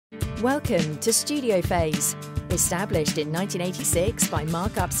Welcome to Studiophase. Established in 1986 by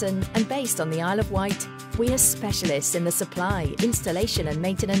Mark Upson and based on the Isle of Wight, we are specialists in the supply, installation and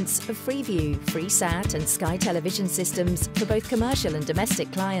maintenance of Freeview, FreeSat and Sky television systems for both commercial and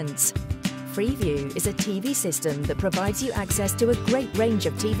domestic clients. Freeview is a TV system that provides you access to a great range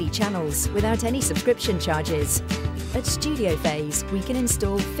of TV channels without any subscription charges. At Studiophase, we can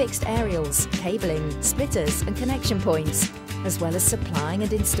install fixed aerials, cabling, splitters and connection points, as well as supplying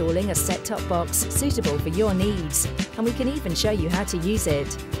and installing a set-top box suitable for your needs, and we can even show you how to use it.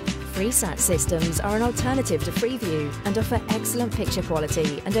 FreeSat systems are an alternative to Freeview and offer excellent picture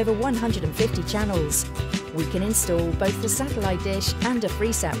quality and over 150 channels. We can install both the satellite dish and a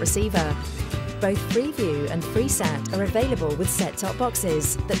FreeSat receiver. Both Freeview and FreeSat are available with set-top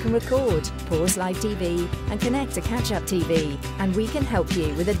boxes that can record, pause live TV and connect to catch-up TV, and we can help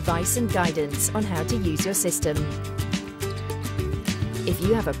you with advice and guidance on how to use your system. If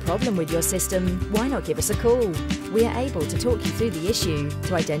you have a problem with your system, why not give us a call? We are able to talk you through the issue,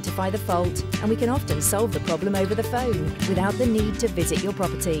 to identify the fault, and we can often solve the problem over the phone without the need to visit your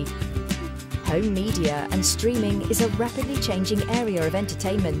property. Home media and streaming is a rapidly changing area of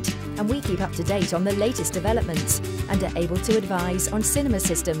entertainment, and we keep up to date on the latest developments and are able to advise on cinema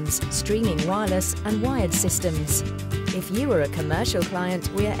systems, streaming wireless and wired systems. If you are a commercial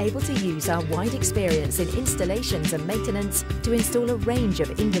client, we are able to use our wide experience in installations and maintenance to install a range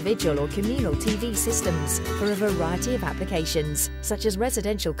of individual or communal TV systems for a variety of applications, such as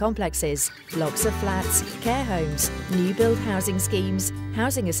residential complexes, blocks of flats, care homes, new build housing schemes,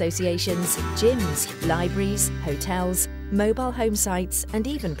 housing associations, gyms, libraries, hotels, mobile home sites and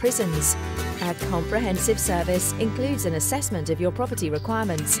even prisons. Our comprehensive service includes an assessment of your property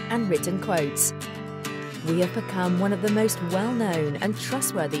requirements and written quotes. We have become one of the most well-known and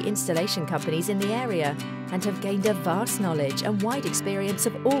trustworthy installation companies in the area and have gained a vast knowledge and wide experience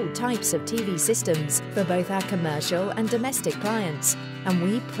of all types of TV systems for both our commercial and domestic clients. And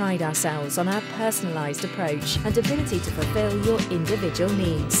we pride ourselves on our personalised approach and ability to fulfil your individual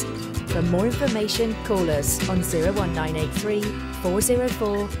needs. For more information, call us on 01983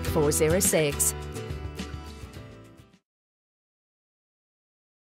 404 406.